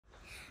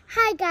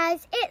Hi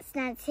guys, it's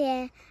Nancy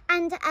here,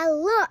 and a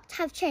lot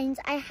have changed.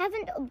 I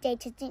haven't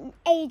updated in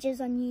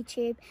ages on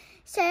YouTube,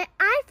 so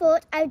I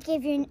thought I would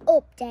give you an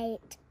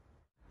update.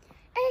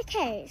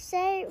 Okay, so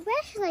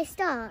where shall I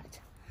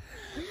start?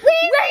 We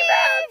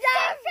moved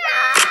to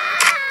France!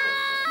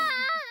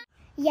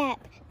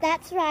 Yep,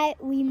 that's right,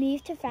 we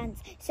moved to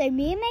France. So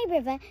me and my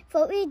brother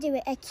thought we'd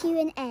do a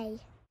Q&A.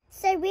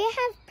 So we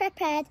have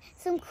prepared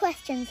some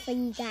questions for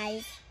you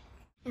guys.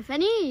 If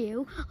any of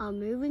you are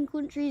moving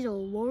countries or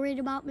worried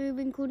about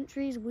moving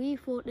countries, we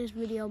thought this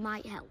video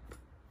might help.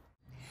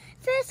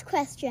 First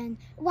question,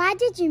 why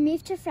did you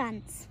move to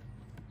France?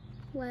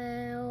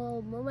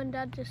 Well, Mum and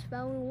Dad just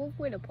fell in love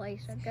with the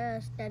place, I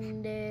guess.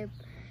 Then they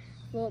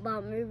thought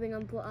about moving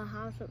and put our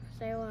house up for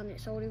sale, and it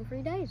sold in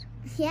 3 days.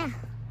 Yeah.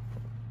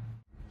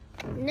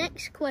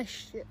 Next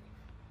question.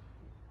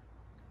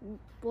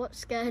 What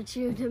scared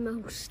you the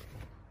most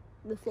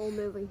before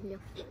moving here?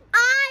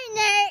 I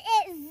know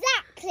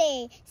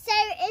exactly. So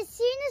as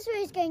soon as we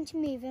was going to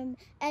move and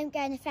go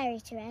on a ferry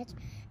to it,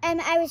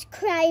 I was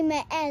crying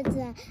my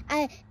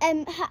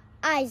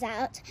eyes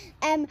out.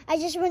 I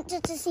just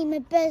wanted to see my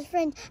best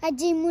friend. I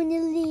didn't want to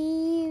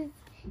leave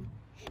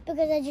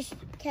because I just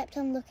kept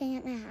on looking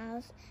at my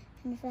house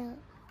and felt.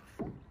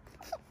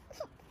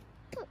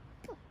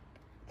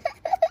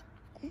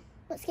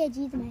 What scared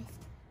you the most?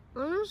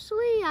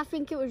 Honestly, I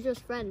think it was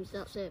just friends,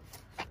 that's it.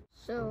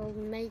 So,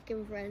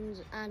 making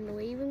friends and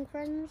leaving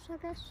friends, I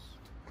guess.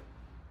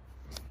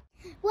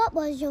 What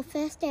was your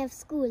first day of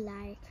school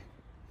like?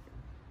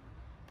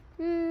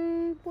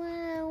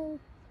 Well,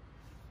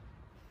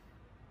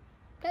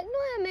 technically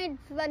I made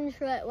friends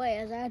straight away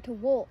as I had to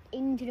walk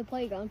into the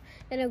playground.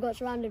 Then I got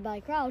surrounded by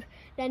a crowd.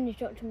 Then they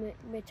took me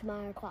to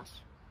my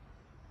class,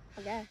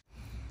 I guess.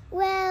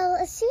 Well,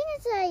 as soon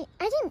as I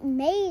didn't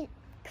make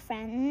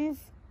friends.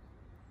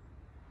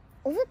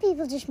 Other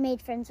people just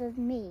made friends with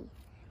me.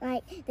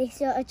 Like, they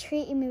sort of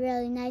treated me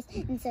really nice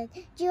and said,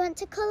 do you want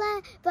to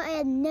colour? But I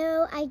had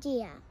no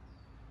idea.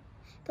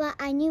 But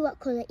I knew what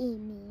colour E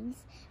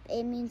means. But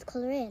it means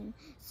colour in.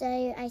 So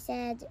I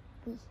said,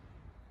 oui.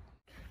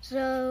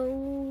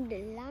 So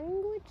the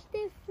language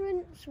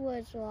difference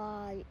was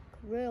like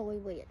really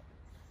weird.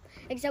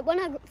 Except when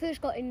I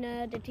first got in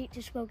there, the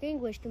teacher spoke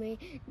English to me.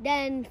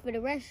 Then for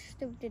the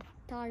rest of the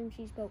time,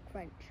 she spoke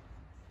French.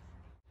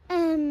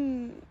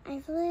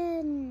 I've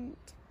learned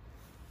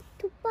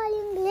to speak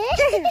English.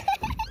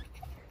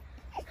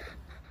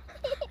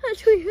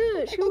 Actually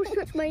hurts. She almost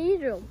touched my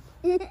eardrum.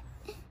 You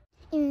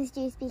means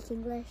do you speak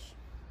English?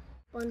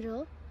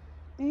 Bonjour.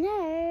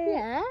 No.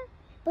 Yeah.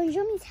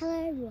 Bonjour means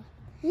hello.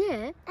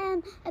 Yeah.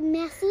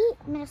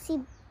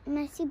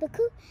 Merci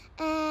beaucoup.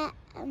 I'll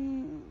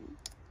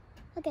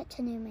get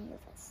to know my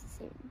others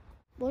soon.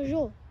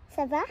 Bonjour.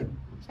 Ça va?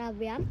 Ça va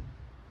bien?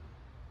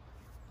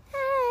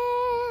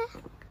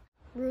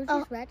 Rouge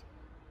is red.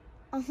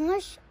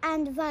 Orange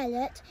and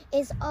violet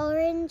is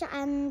orange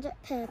and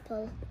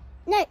purple.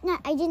 No,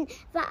 I didn't.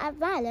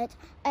 Violet.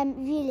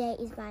 Violet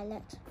is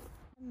violet.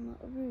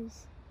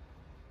 Rouge.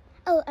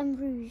 Oh,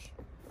 rouge.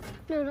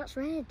 No, that's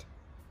red.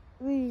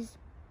 Rouge.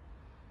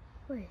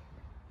 Wait.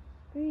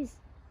 Rouge.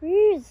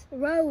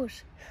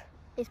 Rose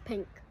is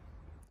pink.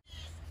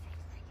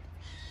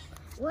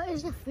 What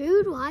is the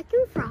food like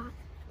in France?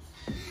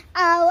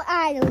 Oh,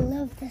 I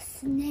love the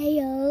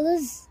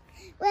snails.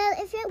 Well,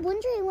 if you're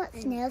wondering what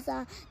snails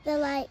are, they're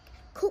like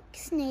cooked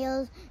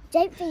snails.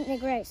 Don't think they're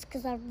gross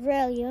because they're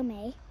really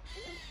yummy.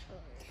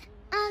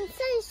 And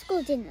so is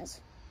school dinners.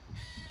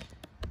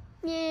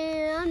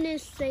 Yeah, I'm the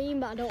same,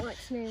 but I don't like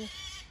snails.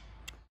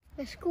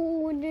 The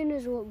school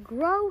dinners look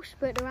gross,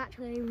 but they're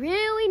actually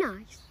really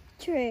nice.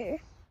 True.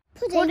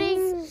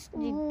 Puddings?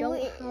 You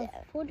don't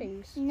have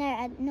puddings.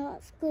 No, not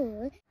at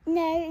school.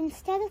 No,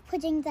 instead of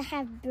puddings, I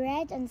have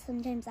bread and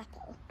sometimes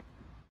apple.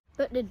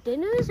 But the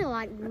dinners are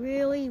like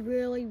really,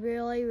 really,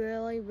 really,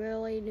 really,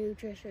 really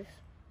nutritious.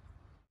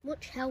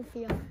 Much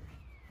healthier.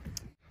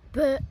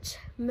 But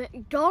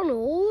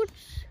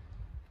McDonald's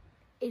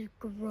is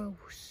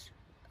gross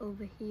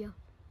over here.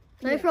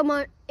 So yeah.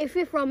 If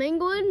you're from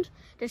England,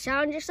 just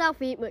challenge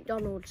yourself, eat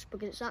McDonald's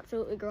because it's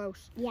absolutely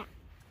gross. Yeah.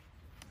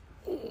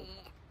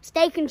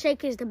 Steak and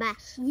Shake is the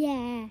best.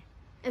 Yeah.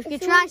 If you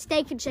try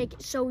Steak and Shake,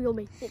 it's so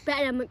yummy. It's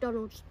better than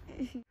McDonald's.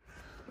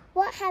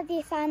 What have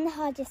you found the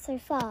hardest so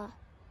far?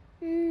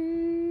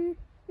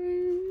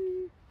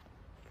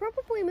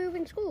 Probably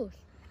moving schools.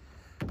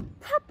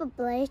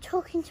 Probably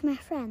talking to my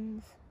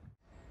friends.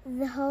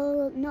 The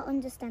whole not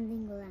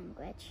understanding the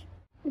language.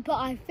 But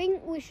I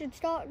think we should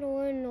start to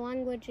learn the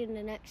language in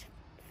the next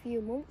few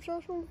months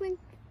or something.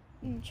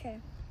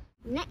 True.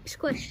 Next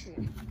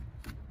question.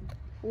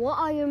 What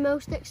are you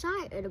most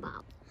excited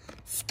about?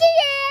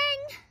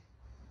 Skiing!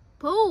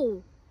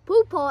 Pool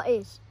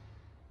parties,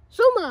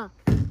 summer,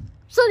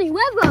 sunny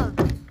weather.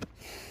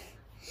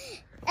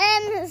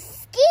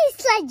 Ski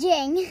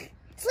sledging.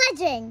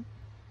 Sledging.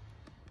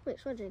 Wait,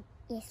 sledging?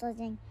 Yeah,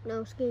 sledging.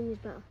 No, skiing is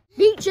better.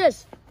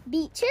 Beaches.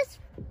 Beaches.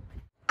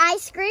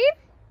 Ice cream.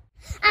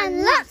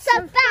 And lots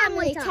of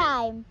family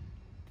time.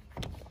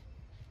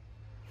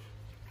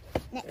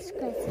 Next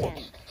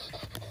question.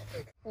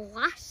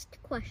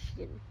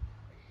 question.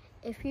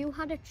 If you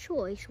had a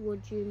choice,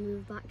 would you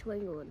move back to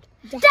England?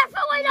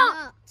 Definitely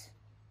not.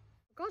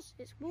 Because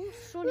it's more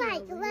sunny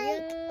over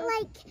here.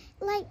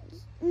 Like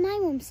my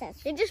mum says.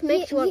 It just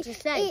makes you want to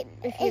stay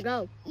if you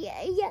go.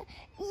 Yeah,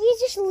 you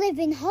just live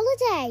in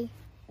holiday.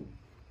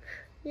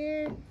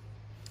 Yeah.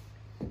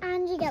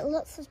 And you get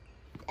lots of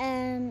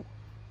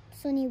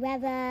sunny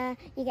weather.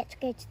 You get to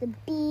go to the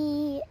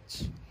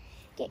beach,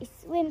 get your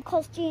swim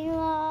costume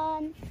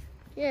on.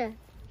 Yeah.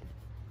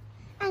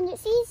 And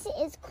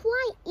it's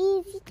quite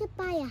easy to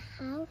buy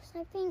a house,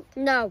 I think.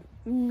 No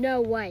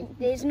way.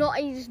 It's not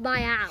easy to buy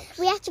a house.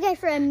 We have to go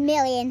for 1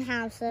 million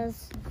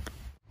houses.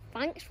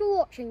 Thanks for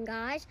watching,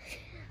 guys.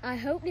 I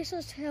hope this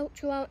has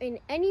helped you out in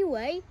any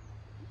way.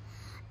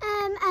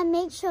 And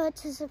make sure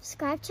to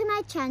subscribe to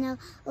my channel,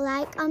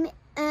 like on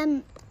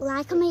my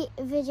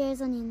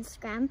videos on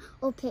Instagram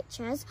or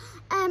pictures.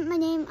 My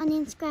name on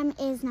Instagram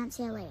is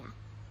Nancy Alea.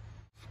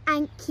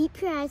 And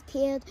keep your eyes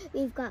peeled.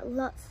 We've got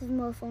lots of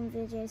more fun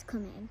videos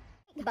coming.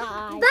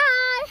 Bye.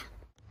 Bye.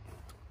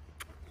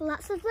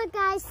 Lots of love,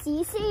 guys. See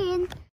you soon.